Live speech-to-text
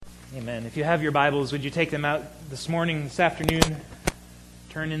Amen. If you have your Bibles, would you take them out this afternoon,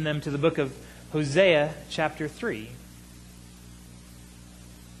 turn in them to the book of Hosea, chapter 3.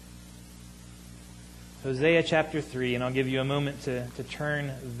 Hosea, chapter 3, and I'll give you a moment to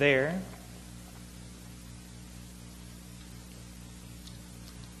turn there.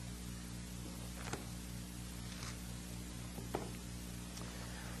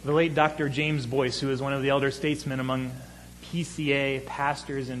 The late Dr. James Boyce, who is one of the elder statesmen among PCA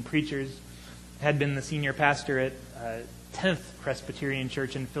pastors and preachers, had been the senior pastor at 10th Presbyterian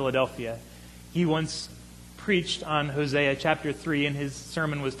Church in Philadelphia. He once preached on Hosea chapter 3, and his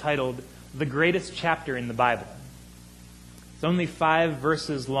sermon was titled, "The Greatest Chapter in the Bible." It's only 5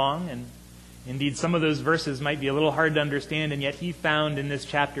 verses long, and indeed some of those verses might be a little hard to understand, and yet he found in this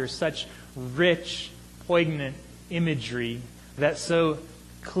chapter such rich, poignant imagery that so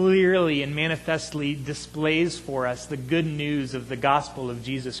clearly and manifestly displays for us the good news of the gospel of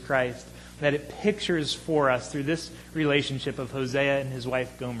Jesus Christ, that it pictures for us through this relationship of Hosea and his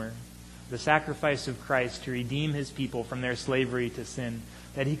wife Gomer, the sacrifice of Christ to redeem his people from their slavery to sin,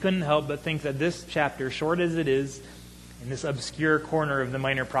 that he couldn't help but think that this chapter, short as it is, in this obscure corner of the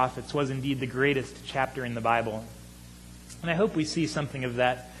Minor Prophets, was indeed the greatest chapter in the Bible. And I hope we see something of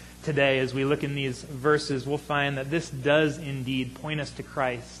that today. As we look in these verses, we'll find that this does indeed point us to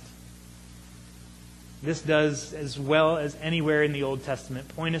Christ. This does, as well as anywhere in the Old Testament,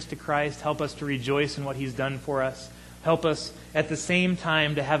 point us to Christ, help us to rejoice in what he's done for us, help us at the same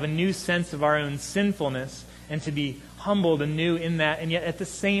time to have a new sense of our own sinfulness and to be humbled anew in that, and yet at the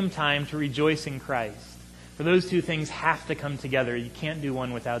same time to rejoice in Christ. For those two things have to come together. You can't do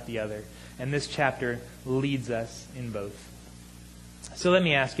one without the other. And this chapter leads us in both. So let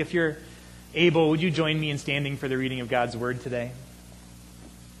me ask, if you're able, would you join me in standing for the reading of God's Word today?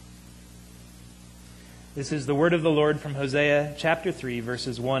 This is the word of the Lord from Hosea chapter 3,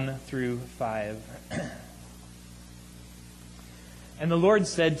 verses 1 through 5. And the Lord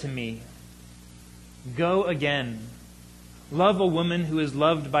said to me, "Go again, love a woman who is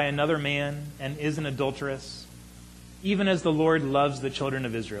loved by another man and is an adulteress, even as the Lord loves the children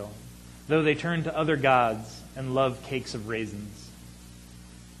of Israel, though they turn to other gods and love cakes of raisins.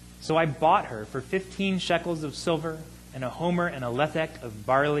 So I bought her for 15 shekels of silver and a homer and a lethek of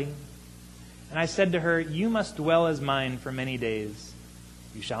barley. And I said to her, you must dwell as mine for many days.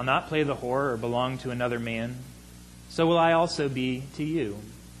 You shall not play the whore or belong to another man. So will I also be to you.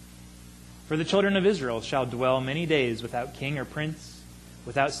 For the children of Israel shall dwell many days without king or prince,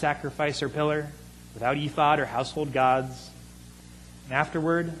 without sacrifice or pillar, without ephod or household gods. And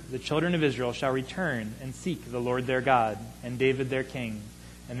afterward the children of Israel shall return and seek the Lord their God and David their king.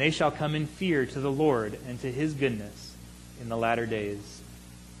 And they shall come in fear to the Lord and to his goodness in the latter days."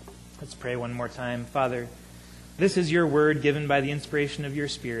 Let's pray one more time. Father, this is your word given by the inspiration of your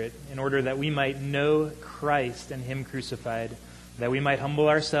Spirit in order that we might know Christ and him crucified, that we might humble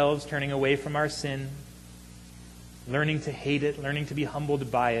ourselves, turning away from our sin, learning to hate it, learning to be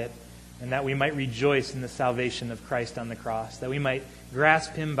humbled by it, and that we might rejoice in the salvation of Christ on the cross, that we might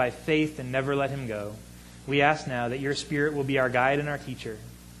grasp him by faith and never let him go. We ask now that your Spirit will be our guide and our teacher,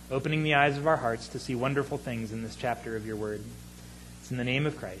 opening the eyes of our hearts to see wonderful things in this chapter of your word. It's in the name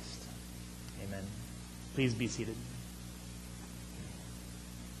of Christ. Amen. Please be seated.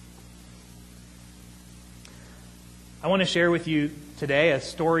 I want to share with you today a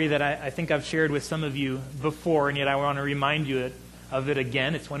story that I think I've shared with some of you before, and yet I want to remind you of it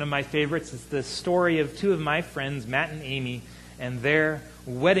again. It's one of my favorites. It's the story of 2 of my friends, Matt and Amy, and their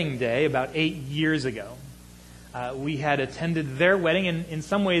wedding day about 8 years ago. We had attended their wedding, and in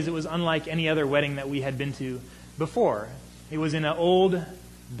some ways it was unlike any other wedding that we had been to before. It was in an old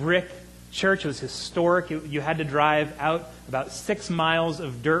brick church. It was historic. You had to drive out about 6 miles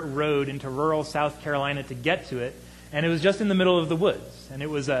of dirt road into rural South Carolina to get to it, and it was just in the middle of the woods. And it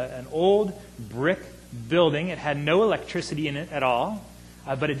was an old brick building. It had no electricity in it at all,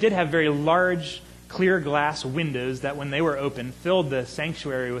 but it did have very large, clear glass windows that, when they were open, filled the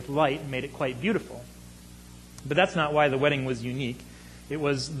sanctuary with light and made it quite beautiful. But that's not why the wedding was unique. It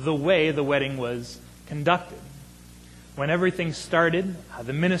was the way the wedding was conducted. When everything started,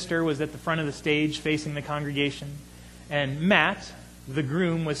 the minister was at the front of the stage facing the congregation, and Matt, the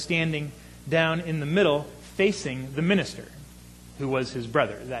groom, was standing down in the middle facing the minister, who was his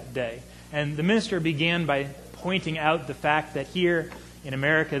brother that day. And the minister began by pointing out the fact that here in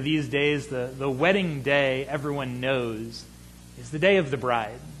America these days, the wedding day, everyone knows, is the day of the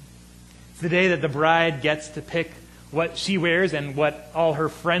bride. It's the day that the bride gets to pick what she wears and what all her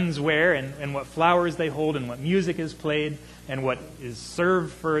friends wear and what flowers they hold and what music is played and what is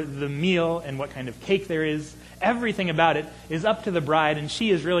served for the meal and what kind of cake there is. Everything about it is up to the bride, and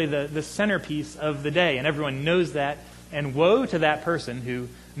she is really the centerpiece of the day, and everyone knows that. And woe to that person who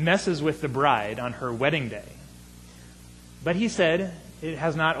messes with the bride on her wedding day. But he said, it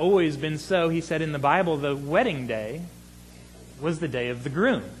has not always been so. He said in the Bible, the wedding day was the day of the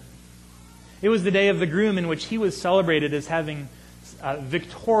groom. It was the day of the groom in which he was celebrated as having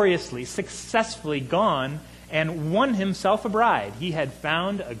victoriously, successfully gone and won himself a bride. He had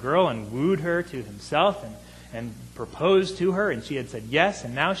found a girl and wooed her to himself and proposed to her, and she had said yes,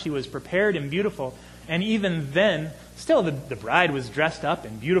 and now she was prepared and beautiful. And even then, still the bride was dressed up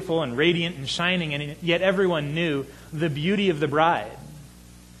and beautiful and radiant and shining, and yet everyone knew the beauty of the bride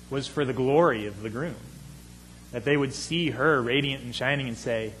was for the glory of the groom. That they would see her radiant and shining and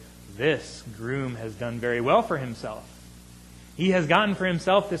say, this groom has done very well for himself. He has gotten for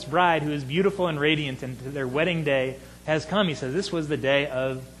himself this bride who is beautiful and radiant, and their wedding day has come. He says this was the day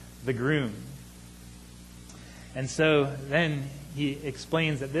of the groom. And so then he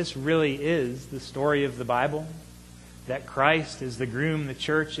explains that this really is the story of the Bible, that Christ is the groom, the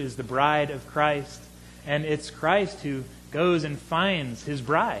church is the bride of Christ, and it's Christ who goes and finds his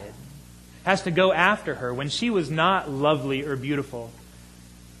bride, has to go after her when she was not lovely or beautiful,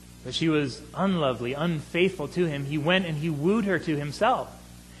 but she was unlovely, unfaithful to him. He went and he wooed her to himself.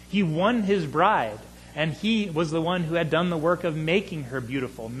 He won his bride, and he was the one who had done the work of making her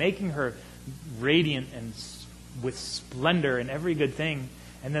beautiful, making her radiant and with splendor and every good thing.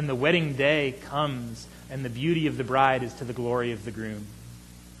 And then the wedding day comes, and the beauty of the bride is to the glory of the groom.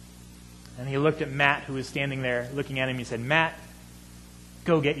 And he looked at Matt, who was standing there looking at him. He said, Matt,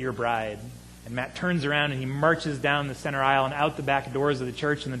 go get your bride. And Matt turns around and he marches down the center aisle and out the back doors of the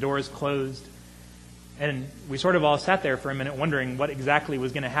church, and the doors closed. And we sort of all sat there for a minute wondering what exactly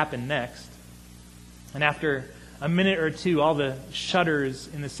was going to happen next. And after a minute or two, all the shutters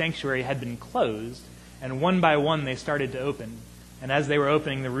in the sanctuary had been closed, and one by one they started to open. And as they were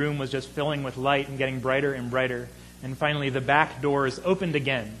opening, the room was just filling with light and getting brighter and brighter. And finally the back doors opened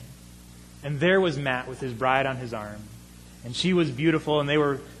again. And there was Matt with his bride on his arm. And she was beautiful, and they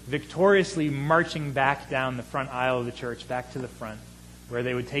were victoriously marching back down the front aisle of the church, back to the front, where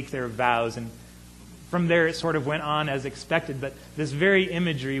they would take their vows. And from there it sort of went on as expected, but this very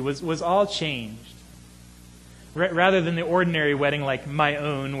imagery was all changed. Rather than the ordinary wedding like my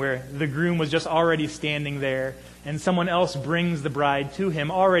own, where the groom was just already standing there, and someone else brings the bride to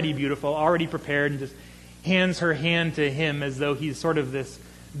him, already beautiful, already prepared, and just hands her hand to him as though he's sort of this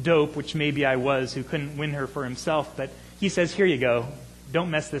dope, which maybe I was, who couldn't win her for himself, but he says, here you go,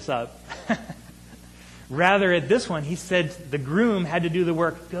 don't mess this up. Rather, at this one, he said the groom had to do the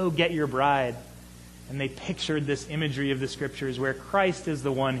work, go get your bride. And they pictured this imagery of the Scriptures where Christ is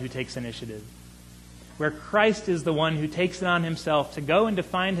the one who takes initiative, where Christ is the one who takes it on himself to go and to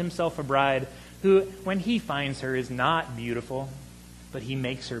find himself a bride who, when he finds her, is not beautiful, but he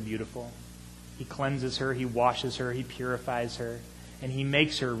makes her beautiful. He cleanses her, he washes her, he purifies her, and he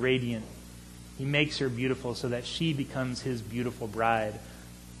makes her radiant. He makes her beautiful so that she becomes his beautiful bride,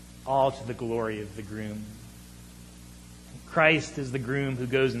 all to the glory of the groom. Christ is the groom who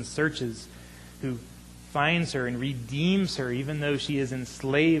goes and searches, who finds her and redeems her. Even though she is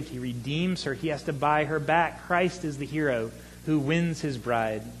enslaved, he redeems her. He has to buy her back. Christ is the hero who wins his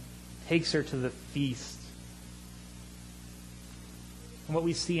bride, takes her to the feast. And what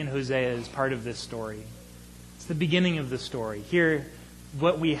we see in Hosea is part of this story. It's the beginning of the story. Here,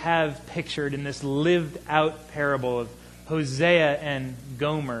 what we have pictured in this lived-out parable of Hosea and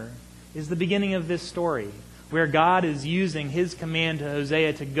Gomer is the beginning of this story, where God is using his command to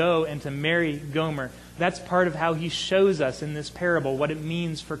Hosea to go and to marry Gomer. That's part of how he shows us in this parable what it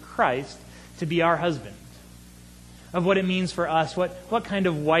means for Christ to be our husband, of what it means for us, what kind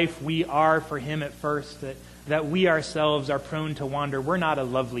of wife we are for him at first, that we ourselves are prone to wander. We're not a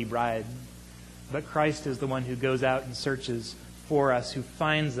lovely bride, but Christ is the one who goes out and searches for us, who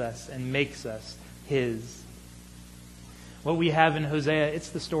finds us and makes us his. What we have in Hosea, it's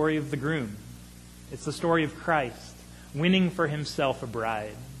the story of the groom. It's the story of Christ winning for himself a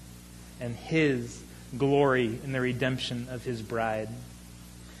bride and his glory in the redemption of his bride.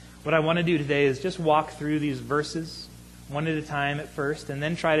 What I want to do today is just walk through these verses one at a time at first, and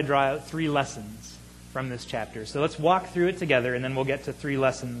then try to draw out 3 lessons from this chapter. So let's walk through it together, and then we'll get to 3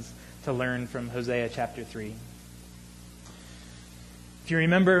 lessons to learn from Hosea chapter 3. If you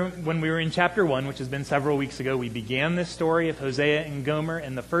remember when we were in chapter 1, which has been several weeks ago, we began this story of Hosea and Gomer,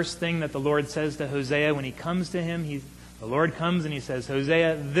 and the first thing that the Lord says to Hosea when he comes to him, the Lord comes and he says,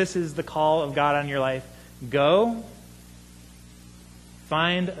 Hosea, this is the call of God on your life. Go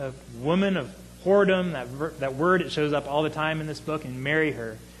find a woman of whoredom, that word, it shows up all the time in this book, and marry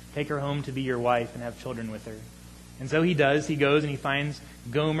her. Take her home to be your wife and have children with her. And so he does. He goes and he finds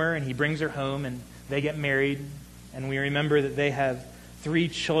Gomer and he brings her home and they get married. And we remember that they have 3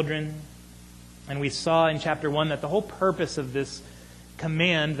 children. And we saw in chapter 1 that the whole purpose of this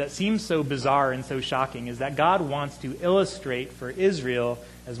command that seems so bizarre and so shocking is that God wants to illustrate for Israel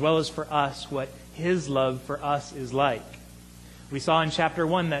as well as for us what his love for us is like. We saw in chapter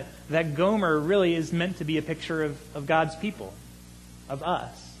 1 that Gomer really is meant to be a picture of God's people, of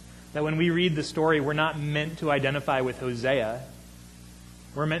us. That when we read the story, we're not meant to identify with Hosea.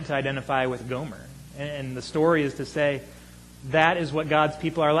 We're meant to identify with Gomer. And the story is to say that is what God's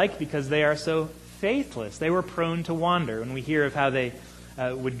people are like because they are so faithless. They were prone to wander. When we hear of how they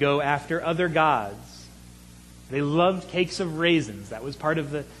would go after other gods, they loved cakes of raisins. That was part of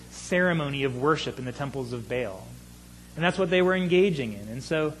the ceremony of worship in the temples of Baal. And that's what they were engaging in. And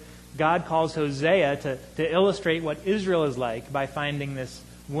so God calls Hosea to illustrate what Israel is like by finding this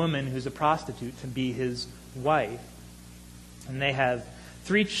woman who's a prostitute to be his wife. And they have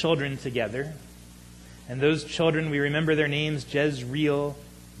 3 children together. And those children, we remember their names: Jezreel,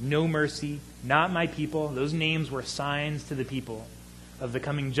 No Mercy, Not My People. Those names were signs to the people of the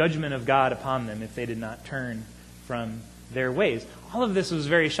coming judgment of God upon them if they did not turn from their ways. All of this was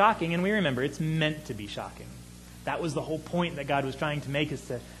very shocking, and we remember it's meant to be shocking. That was the whole point that God was trying to make, is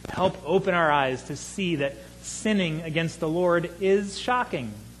to help open our eyes to see that sinning against the Lord is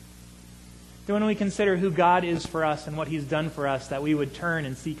shocking. That when we consider who God is for us and what he's done for us, that we would turn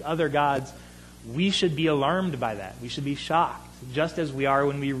and seek other gods, we should be alarmed by that. We should be shocked, just as we are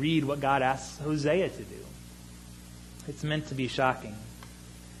when we read what God asks Hosea to do. It's meant to be shocking.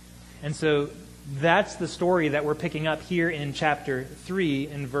 And so that's the story that we're picking up here in chapter 3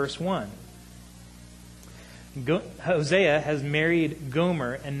 in verse 1. Hosea has married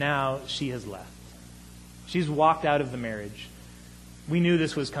Gomer, and now she has left. She's walked out of the marriage. We knew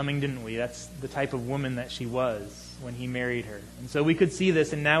this was coming, didn't we? That's the type of woman that she was when he married her. And so we could see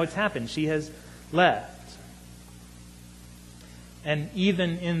this, and now it's happened. She has left. And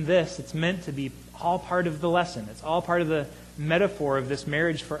even in this, it's meant to be all part of the lesson. It's all part of the metaphor of this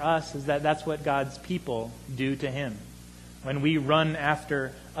marriage for us, is that that's what God's people do to him. When we run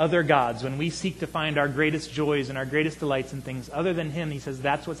after other gods, when we seek to find our greatest joys and our greatest delights in things other than him, he says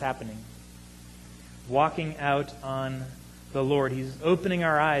that's what's happening. Walking out on the Lord. He's opening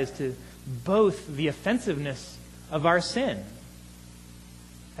our eyes to both the offensiveness of our sin,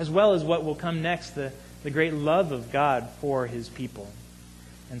 as well as what will come next, the great love of God for his people.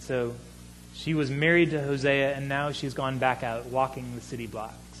 And so she was married to Hosea, and now she's gone back out walking the city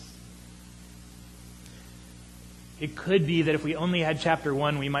blocks. It could be that if we only had chapter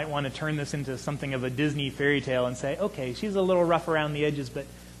 1, we might want to turn this into something of a Disney fairy tale and say, okay, she's a little rough around the edges, but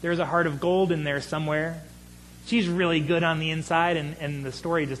there's a heart of gold in there somewhere. She's really good on the inside, and the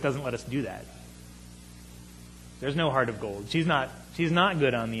story just doesn't let us do that. There's no heart of gold. She's not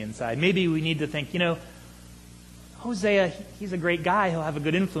good on the inside. Maybe we need to think, Hosea, he's a great guy. He'll have a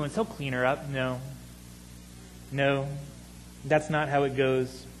good influence. He'll clean her up. No, that's not how it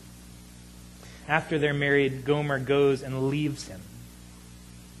goes. After they're married, Gomer goes and leaves him.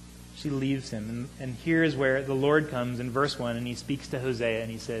 She leaves him. And here is where the Lord comes in verse 1, and he speaks to Hosea,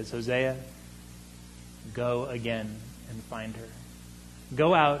 and he says, Hosea, go again and find her.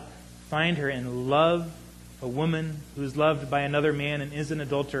 Go out, find her, and love a woman who is loved by another man and is an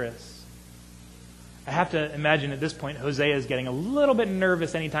adulteress. I have to imagine at this point Hosea is getting a little bit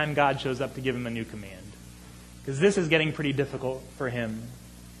nervous anytime God shows up to give him a new command, because this is getting pretty difficult for him.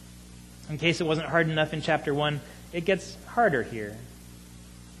 In case it wasn't hard enough in chapter 1, it gets harder here.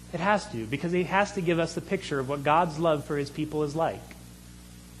 It has to, because he has to give us the picture of what God's love for his people is like.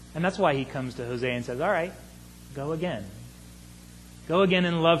 And that's why he comes to Hosea and says, all right, go again. Go again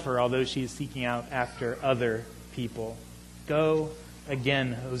and love her, although she is seeking out after other people. Go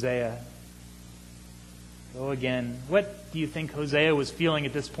again, Hosea. Go again. What do you think Hosea was feeling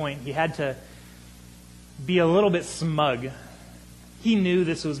at this point? He had to be a little bit smug. He knew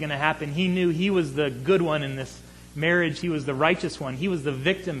this was going to happen. He knew he was the good one in this marriage. He was the righteous one. He was the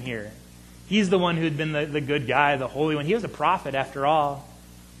victim here. He's the one who had been the good guy, the holy one. He was a prophet after all.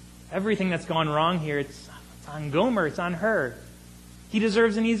 Everything that's gone wrong here, it's on Gomer. It's on her. He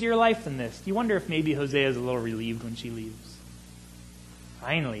deserves an easier life than this. Do you wonder if maybe Hosea is a little relieved when she leaves?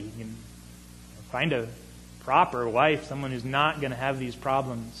 Finally, he can find a proper wife, someone who's not going to have these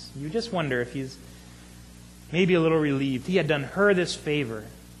problems. You just wonder if he's maybe a little relieved. He had done her this favor.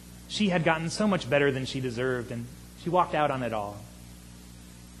 She had gotten so much better than she deserved, and she walked out on it all.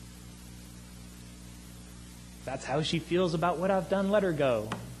 that's how she feels about what I've done. Let her go.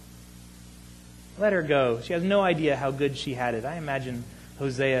 Let her go. She has no idea how good she had it. I imagine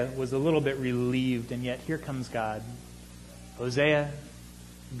Hosea was a little bit relieved, and yet here comes God. Hosea,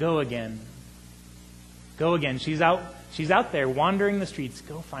 go again. Go again. She's out there wandering the streets.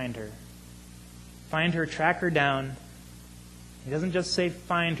 Go find her. Find her, track her down. He doesn't just say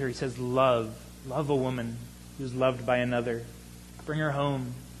find her. He says love. Love a woman who's loved by another. Bring her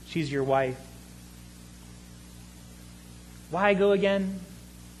home. She's your wife. Why go again?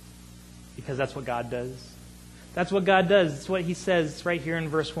 Because that's what God does. That's what God does. It's what he says right here in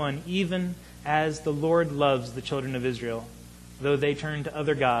verse 1. Even as the Lord loves the children of Israel, though they turn to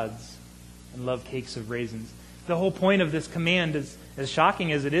other gods and love cakes of raisins. The whole point of this command, is as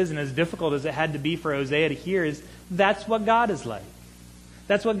shocking as it is and as difficult as it had to be for Hosea to hear, is that's what God is like.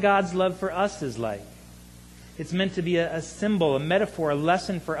 That's what God's love for us is like. It's meant to be a symbol, a metaphor, a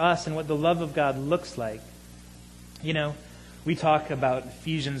lesson for us and what the love of God looks like. You know, we talk about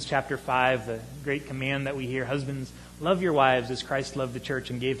Ephesians chapter 5, the great command that we hear, husbands, love your wives as Christ loved the church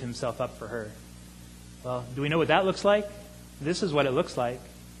and gave himself up for her. Well, do we know what that looks like? This is what it looks like.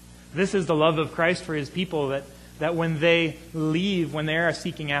 This is the love of Christ for his people, that when they leave, when they are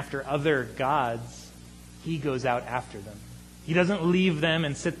seeking after other gods, he goes out after them. He doesn't leave them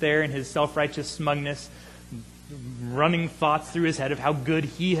and sit there in his self-righteous smugness, running thoughts through his head of how good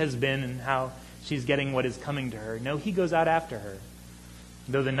he has been and how she's getting what is coming to her. No, he goes out after her.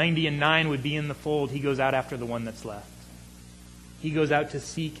 Though the 99 would be in the fold, he goes out after the one that's left. He goes out to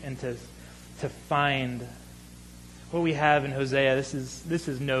seek and to find. What we have in Hosea, this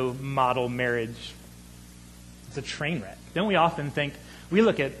is no model marriage. It's a train wreck. Don't we often think, we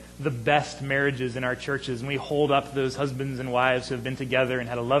look at the best marriages in our churches and we hold up those husbands and wives who have been together and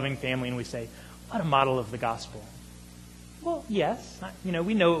had a loving family and we say, what a model of the gospel. Well, yes,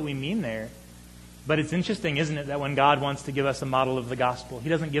 we know what we mean there. But it's interesting, isn't it, that when God wants to give us a model of the gospel, he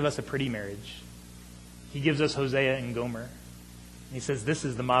doesn't give us a pretty marriage. He gives us Hosea and Gomer. And he says, this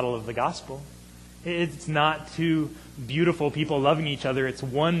is the model of the gospel. It's not two beautiful people loving each other. It's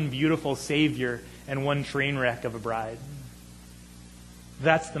one beautiful Savior and one train wreck of a bride.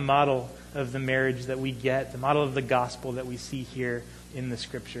 That's the model of the marriage that we get, the model of the gospel that we see here in the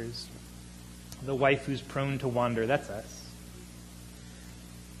Scriptures. The wife who's prone to wander, that's us.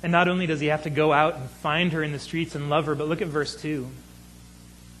 And not only does he have to go out and find her in the streets and love her, but look at verse 2.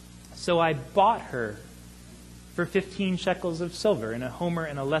 So I bought her for 15 shekels of silver and a homer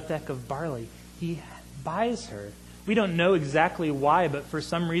and a lethek of barley. He buys her. We don't know exactly why, but for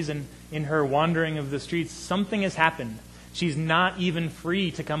some reason in her wandering of the streets, something has happened. She's not even free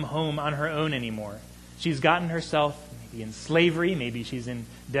to come home on her own anymore. She's gotten herself maybe in slavery, maybe she's in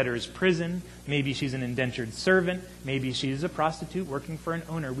debtor's prison, maybe she's an indentured servant, maybe she's a prostitute working for an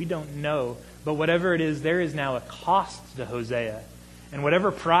owner. We don't know. But whatever it is, there is now a cost to Hosea. And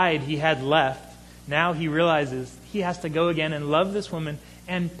whatever pride he had left, now he realizes he has to go again and love this woman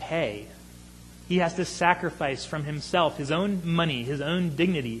and pay. He has to sacrifice from himself, his own money, his own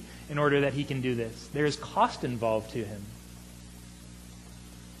dignity, in order that he can do this. There is cost involved to him.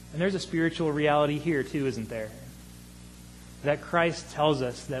 And there's a spiritual reality here too, isn't there? That Christ tells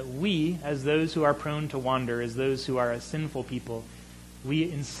us that we, as those who are prone to wander, as those who are a sinful people,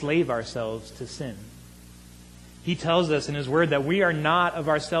 we enslave ourselves to sin. He tells us in his word that we are not of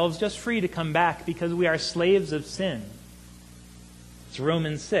ourselves just free to come back because we are slaves of sin. It's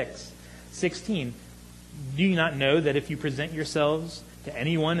Romans 6:16. Do you not know that if you present yourselves to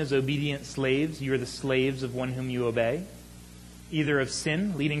anyone as obedient slaves, you are the slaves of one whom you obey, either of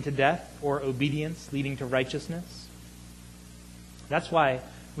sin leading to death or obedience leading to righteousness? That's why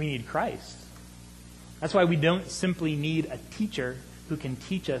we need Christ. That's why we don't simply need a teacher who can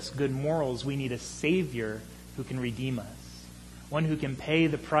teach us good morals. We need a Savior who can redeem us, one who can pay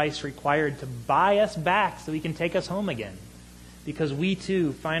the price required to buy us back so he can take us home again, because we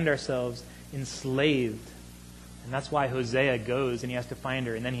too find ourselves enslaved. And that's why Hosea goes and he has to find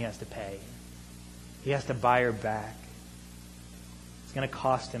her and then he has to pay. He has to buy her back. It's going to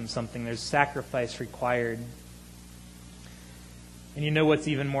cost him something. There's sacrifice required. And you know what's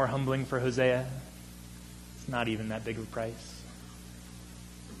even more humbling for Hosea? It's not even that big of a price.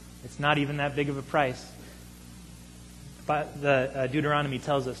 It's not even that big of a price. But the Deuteronomy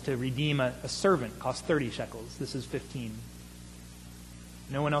tells us to redeem a servant costs 30 shekels. This is 15.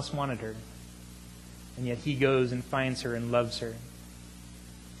 No one else wanted her. And yet he goes and finds her and loves her.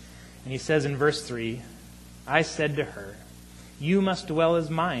 And he says in verse 3, I said to her, you must dwell as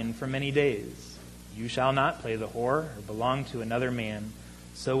mine for many days. You shall not play the whore or belong to another man.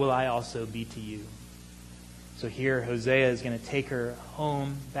 So will I also be to you. So here Hosea is going to take her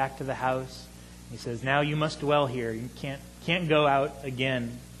home, back to the house, He says, now you must dwell here. You can't go out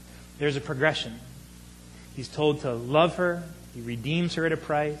again. There's a progression. He's told to love her. He redeems her at a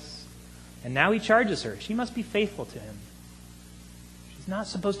price. And now he charges her. She must be faithful to him. She's not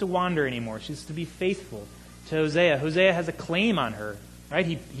supposed to wander anymore. She's to be faithful to Hosea. Hosea has a claim on her, right?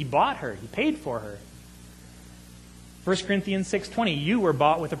 He bought her. He paid for her. 1 Corinthians 6:20, you were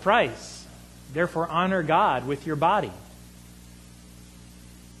bought with a price. Therefore, honor God with your body.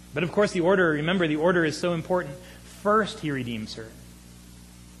 But of course, remember, the order is so important. First, he redeems her,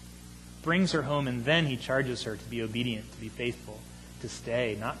 brings her home, and then he charges her to be obedient, to be faithful, to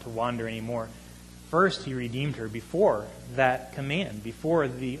stay, not to wander anymore. First, he redeemed her before that command, before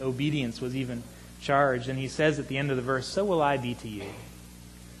the obedience was even charged. And he says at the end of the verse, so will I be to you.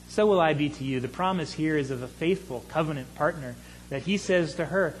 So will I be to you. The promise here is of a faithful covenant partner that he says to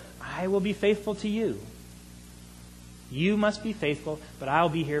her, I will be faithful to you. You must be faithful, but I'll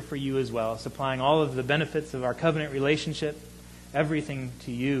be here for you as well, supplying all of the benefits of our covenant relationship, everything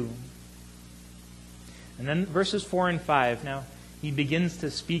to you. And then verses 4 and 5. Now, he begins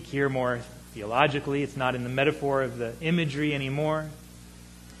to speak here more theologically. It's not in the metaphor of the imagery anymore.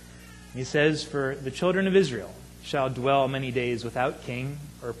 He says, for the children of Israel shall dwell many days without king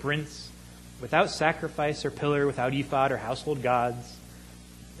or prince, without sacrifice or pillar, without ephod or household gods.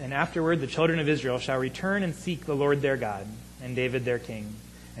 And afterward the children of Israel shall return and seek the Lord their God and David their king.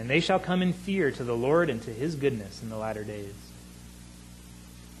 And they shall come in fear to the Lord and to his goodness in the latter days.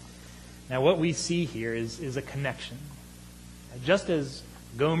 Now what we see here is a connection. Just as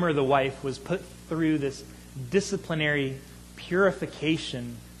Gomer the wife was put through this disciplinary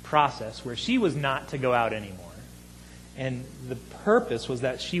purification process where she was not to go out anymore, and the purpose was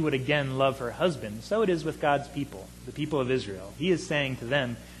that she would again love her husband, so it is with God's people, the people of Israel. He is saying to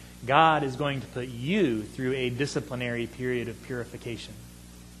them, God is going to put you through a disciplinary period of purification.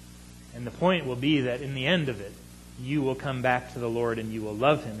 And the point will be that in the end of it, you will come back to the Lord and you will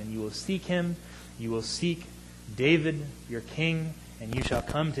love him and you will seek him. You will seek David, your king, and you shall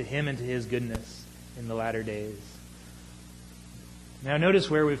come to him and to his goodness in the latter days. Now notice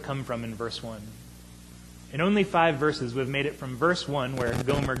where we've come from in verse 1. In only 5 verses, we've made it from verse 1, where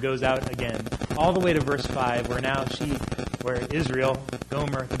Gomer goes out again, all the way to verse 5, where Israel,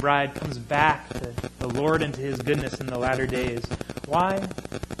 Gomer, the bride, comes back to the Lord and to his goodness in the latter days. Why?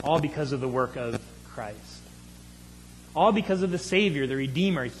 All because of the work of Christ. All because of the Savior, the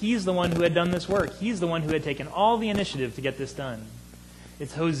Redeemer. He's the one who had done this work. He's the one who had taken all the initiative to get this done.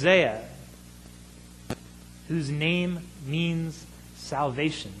 It's Hosea, whose name means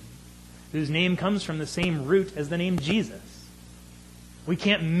salvation, whose name comes from the same root as the name Jesus. We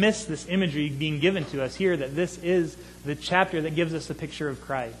can't miss this imagery being given to us here, that this is the chapter that gives us a picture of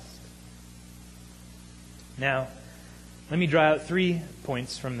Christ. Now, let me draw out 3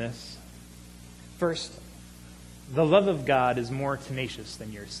 points from this. First, the love of God is more tenacious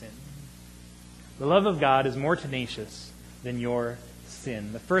than your sin. The love of God is more tenacious than your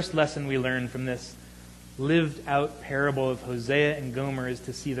sin. The first lesson we learn from this lived out parable of Hosea and Gomer is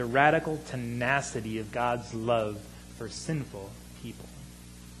to see the radical tenacity of God's love for sinful people.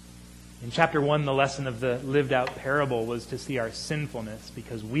 In chapter 1, the lesson of the lived out parable was to see our sinfulness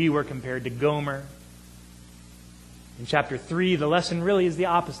because we were compared to Gomer. In chapter 3, the lesson really is the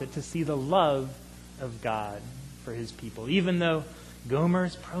opposite, to see the love of God for his people. Even though Gomer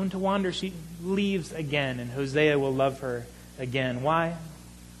is prone to wander, she leaves again, and Hosea will love her again. Why?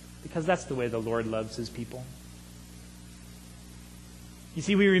 Because that's the way the Lord loves his people. You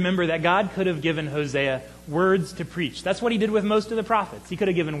see, we remember that God could have given Hosea words to preach. That's what he did with most of the prophets. He could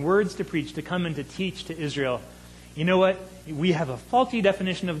have given words to preach, to come and to teach to Israel. You know what? We have a faulty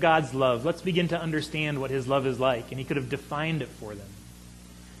definition of God's love. Let's begin to understand what his love is like. And he could have defined it for them.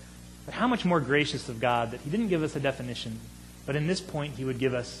 But how much more gracious of God that he didn't give us a definition, but in this point he would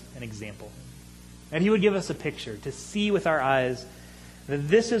give us an example. That he would give us a picture to see with our eyes that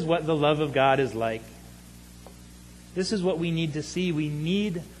this is what the love of God is like. This is what we need to see. We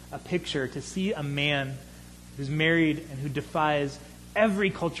need a picture to see a man who's married and who defies every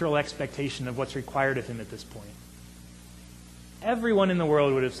cultural expectation of what's required of him at this point. Everyone in the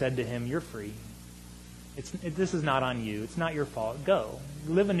world would have said to him, you're free. This is not on you. It's not your fault. Go.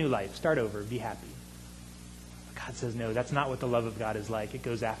 Live a new life. Start over. Be happy. But God says, no, that's not what the love of God is like. It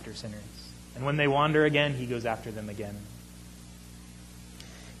goes after sinners. And when they wander again, he goes after them again.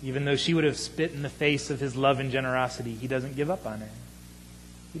 Even though she would have spit in the face of his love and generosity, he doesn't give up on her.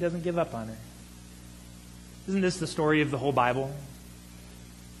 He doesn't give up on her. Isn't this the story of the whole Bible?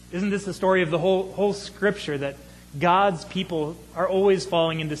 Isn't this the story of the whole Scripture, that God's people are always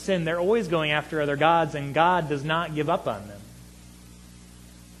falling into sin? They're always going after other gods, and God does not give up on them.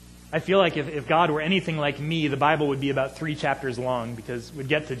 I feel like if God were anything like me, the Bible would be about 3 chapters long, because we'd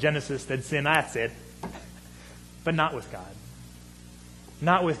get to Genesis, they'd sin, that's it. But not with God.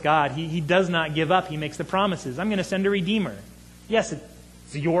 Not with God. He does not give up. He makes the promises. I'm going to send a Redeemer. Yes,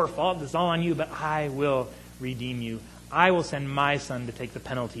 it's your fault. It's all on you, but I will redeem you. I will send my Son to take the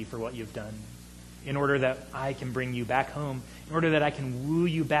penalty for what you've done, in order that I can bring you back home, in order that I can woo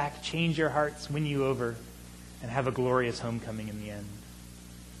you back, change your hearts, win you over, and have a glorious homecoming in the end.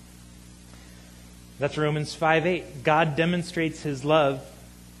 That's Romans 5:8. God demonstrates his love.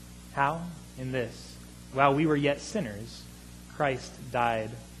 How? In this. While we were yet sinners, Christ died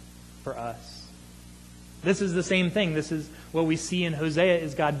for us. This is the same thing. This is what we see in Hosea,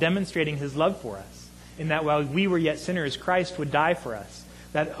 is God demonstrating his love for us, in that while we were yet sinners, Christ would die for us.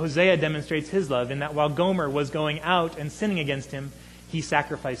 That Hosea demonstrates his love in that while Gomer was going out and sinning against him, he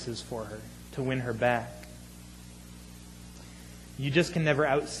sacrifices for her to win her back. You just can never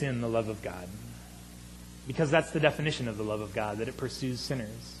out-sin the love of God, because that's the definition of the love of God, that it pursues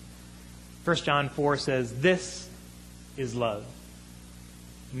sinners. 1 John 4 says, "This is love.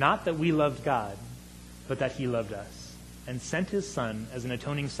 Not that we loved God, but that he loved us, and sent his Son as an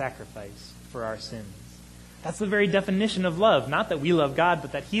atoning sacrifice for our sins." That's the very definition of love. Not that we love God,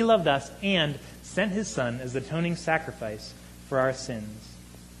 but that he loved us and sent his Son as atoning sacrifice for our sins.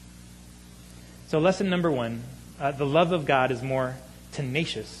 So lesson number 1, the love of God is more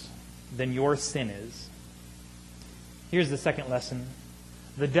tenacious than your sin is. Here's the second lesson.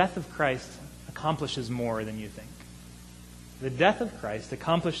 The death of Christ accomplishes more than you think. The death of Christ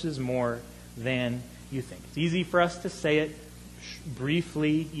accomplishes more than you think. It's easy for us to say it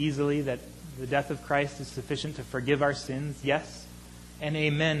briefly, easily, that the death of Christ is sufficient to forgive our sins. Yes and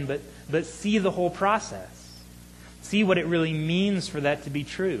amen. But see the whole process. See what it really means for that to be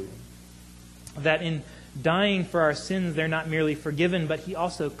true. That in dying for our sins, they're not merely forgiven, but he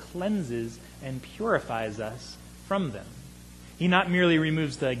also cleanses and purifies us from them. He not merely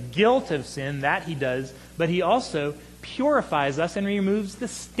removes the guilt of sin, that he does, but he also purifies us and removes the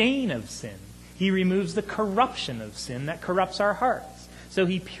stain of sin. He removes the corruption of sin that corrupts our hearts. So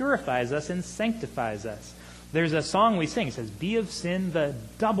he purifies us and sanctifies us. There's a song we sing. It says, "Be of sin the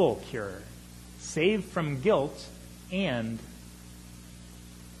double cure, save from guilt and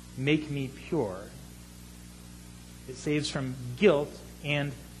make me pure." It saves from guilt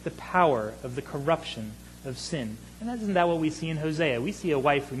and the power of the corruption of sin. And isn't that what we see in Hosea? We see a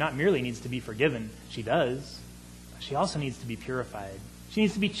wife who not merely needs to be forgiven, she does, but she also needs to be purified. She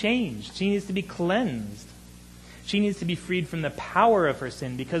needs to be changed. She needs to be cleansed. She needs to be freed from the power of her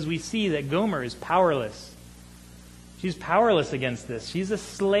sin, because we see that Gomer is powerless. She's powerless against this. She's a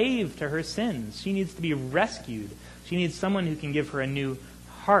slave to her sins. She needs to be rescued. She needs someone who can give her a new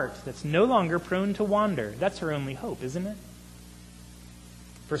heart that's no longer prone to wander. That's her only hope, isn't it?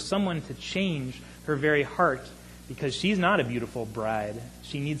 For someone to change her very heart, because she's not a beautiful bride.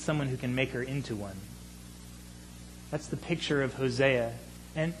 She needs someone who can make her into one. That's the picture of Hosea.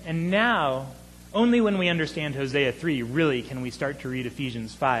 And now, only when we understand Hosea 3, really, can we start to read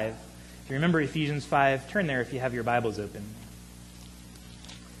Ephesians 5. If you remember Ephesians 5, turn there if you have your Bibles open.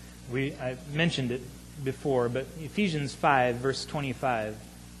 I mentioned it before, but Ephesians 5, verse 25.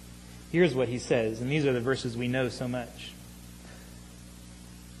 Here's what he says, and these are the verses we know so much.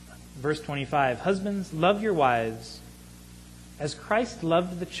 Verse 25, "Husbands, love your wives, as Christ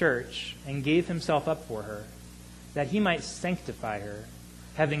loved the church and gave himself up for her, that he might sanctify her,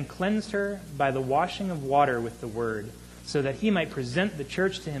 having cleansed her by the washing of water with the word, so that he might present the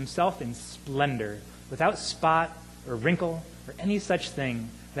church to himself in splendor, without spot or wrinkle or any such thing,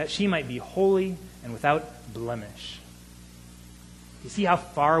 that she might be holy and without blemish." You see how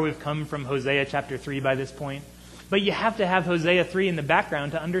far we've come from Hosea chapter 3 by this point? But you have to have Hosea 3 in the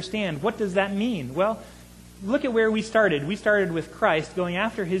background to understand. What does that mean? Well, look at where we started. We started with Christ going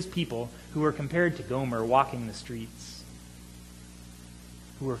after his people who were compared to Gomer walking the streets,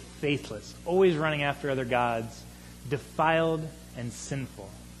 who were faithless, always running after other gods, defiled and sinful.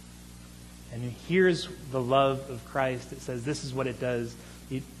 And here's the love of Christ. It says this is what it does.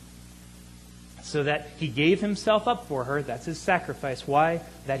 So that he gave himself up for her. That's his sacrifice. Why?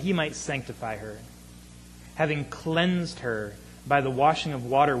 That he might sanctify her, having cleansed her by the washing of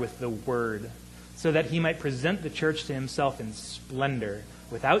water with the word, so that he might present the church to himself in splendor,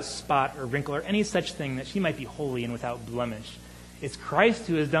 without spot or wrinkle or any such thing, that she might be holy and without blemish. It's Christ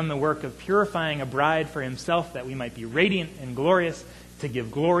who has done the work of purifying a bride for himself, that we might be radiant and glorious, to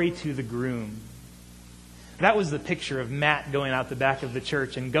give glory to the groom. That was the picture of Matt going out the back of the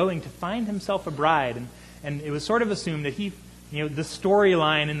church and going to find himself a bride. And it was sort of assumed that the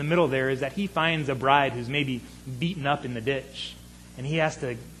storyline in the middle there is that he finds a bride who's maybe beaten up in the ditch. And he has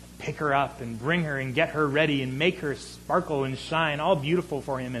to pick her up and bring her and get her ready and make her sparkle and shine, all beautiful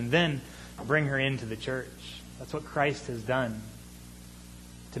for him, and then bring her into the church. That's what Christ has done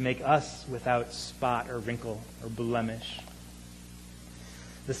to make us without spot or wrinkle or blemish.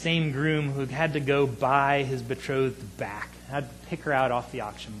 The same groom who had to go buy his betrothed back, had to pick her out off the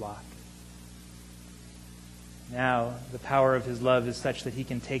auction block. Now, the power of his love is such that he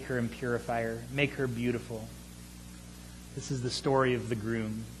can take her and purify her, make her beautiful. This is the story of the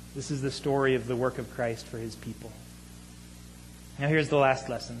groom. This is the story of the work of Christ for his people. Now here's the last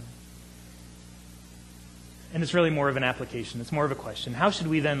lesson. And it's really more of an application. It's more of a question. How should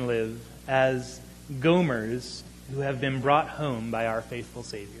we then live as Gomers who have been brought home by our faithful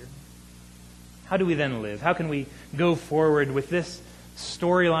Savior? How do we then live? How can we go forward with this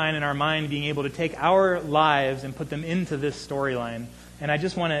storyline in our mind, being able to take our lives and put them into this storyline? And I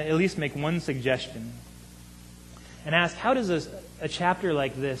just want to at least make one suggestion and ask, how does a chapter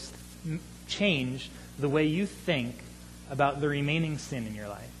like this change the way you think about the remaining sin in your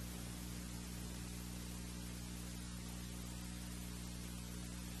life?